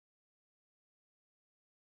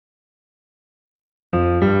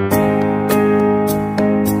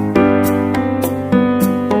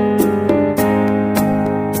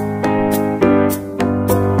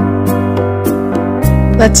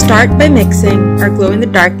Let's start by mixing our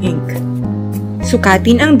glow-in-the-dark ink.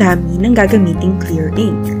 Sukatin ang dami ng gagamiting clear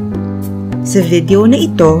ink. Sa video na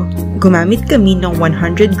ito, gumamit kami ng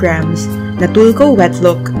 100 grams na Tulco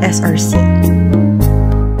Wetlook S-RC.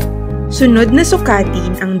 Sunod na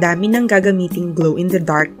sukatin ang dami ng gagamiting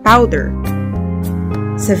glow-in-the-dark powder.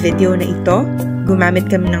 Sa video na ito, gumamit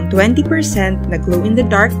kami ng 20% na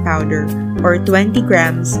glow-in-the-dark powder or 20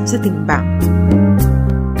 grams sa timbang.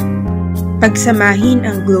 Pagsamahin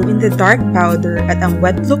ang glow-in-the-dark powder at ang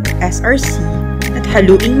Wetlook S-RC at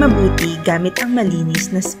haluing mabuti gamit ang malinis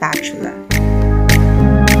na spatula.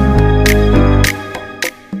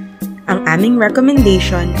 Ang aming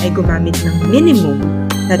recommendation ay gumamit ng minimum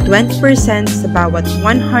na 20% sa bawat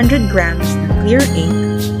 100 grams na clear ink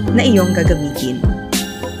na iyong gagamitin.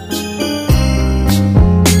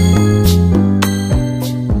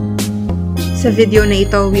 Sa video na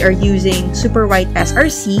ito, we are using Super White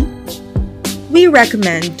S-RC. We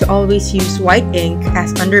recommend to always use white ink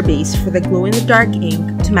as underbase for the glow-in-the-dark ink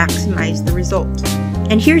to maximize the result.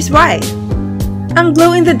 And here's why! Ang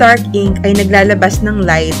glow-in-the-dark ink ay naglalabas ng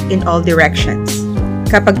light in all directions.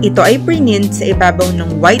 Kapag ito ay prinint sa ibabaw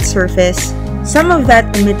ng white surface, some of that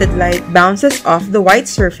emitted light bounces off the white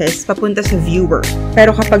surface papunta sa viewer.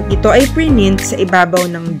 Pero kapag ito ay prinint sa ibabaw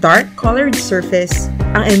ng dark-colored surface,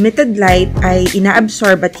 ang emitted light ay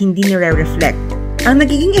inaabsorb at hindi nire-reflect. Ang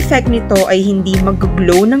nagiging effect nito ay hindi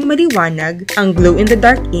mag-glow ng maliwanag ang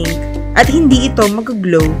glow-in-the-dark ink at hindi ito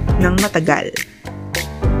mag-glow ng matagal.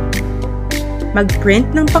 Mag-print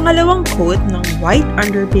ng pangalawang coat ng white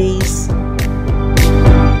underbase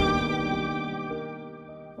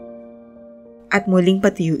at muling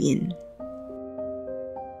patuyuin.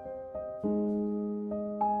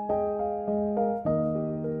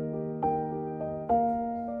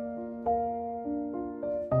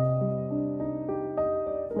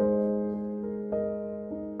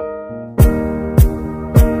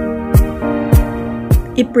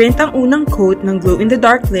 I-print ang unang coat ng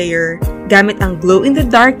glow-in-the-dark layer gamit ang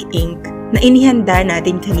glow-in-the-dark ink na inihanda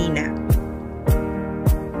natin kanina.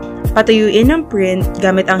 Patuyuin ang print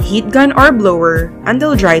gamit ang heat gun or blower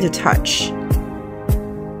until dry to touch.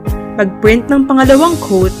 Pag-print ng pangalawang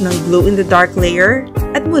coat ng glow-in-the-dark layer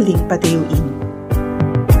at muling patuyuin.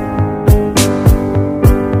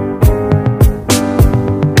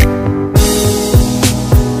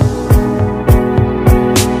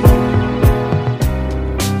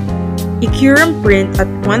 I-cure ang print at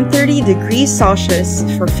 130 degrees Celsius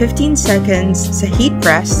for 15 seconds sa heat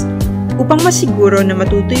press upang masiguro na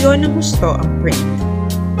matutuyo ng husto ang print.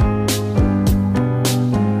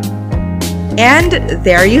 And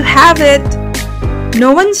there you have it!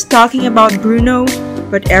 No one's talking about Bruno,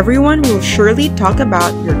 but everyone will surely talk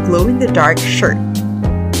about your glow-in-the-dark shirt.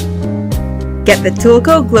 Get the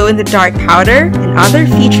Tulco Glow-in-the-Dark powder and other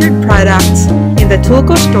featured products in the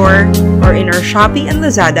Tulco store or in our Shopee and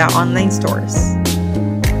Lazada online stores.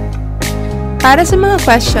 Para sa mga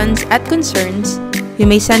questions at concerns, you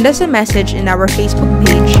may send us a message in our Facebook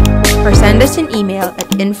page or send us an email at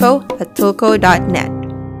info@tulco.net.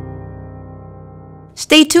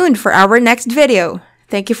 Stay tuned for our next video.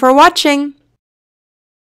 Thank you for watching!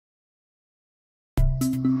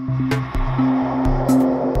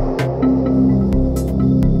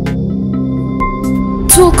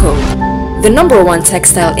 Tulco, the #1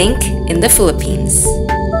 textile ink in the Philippines.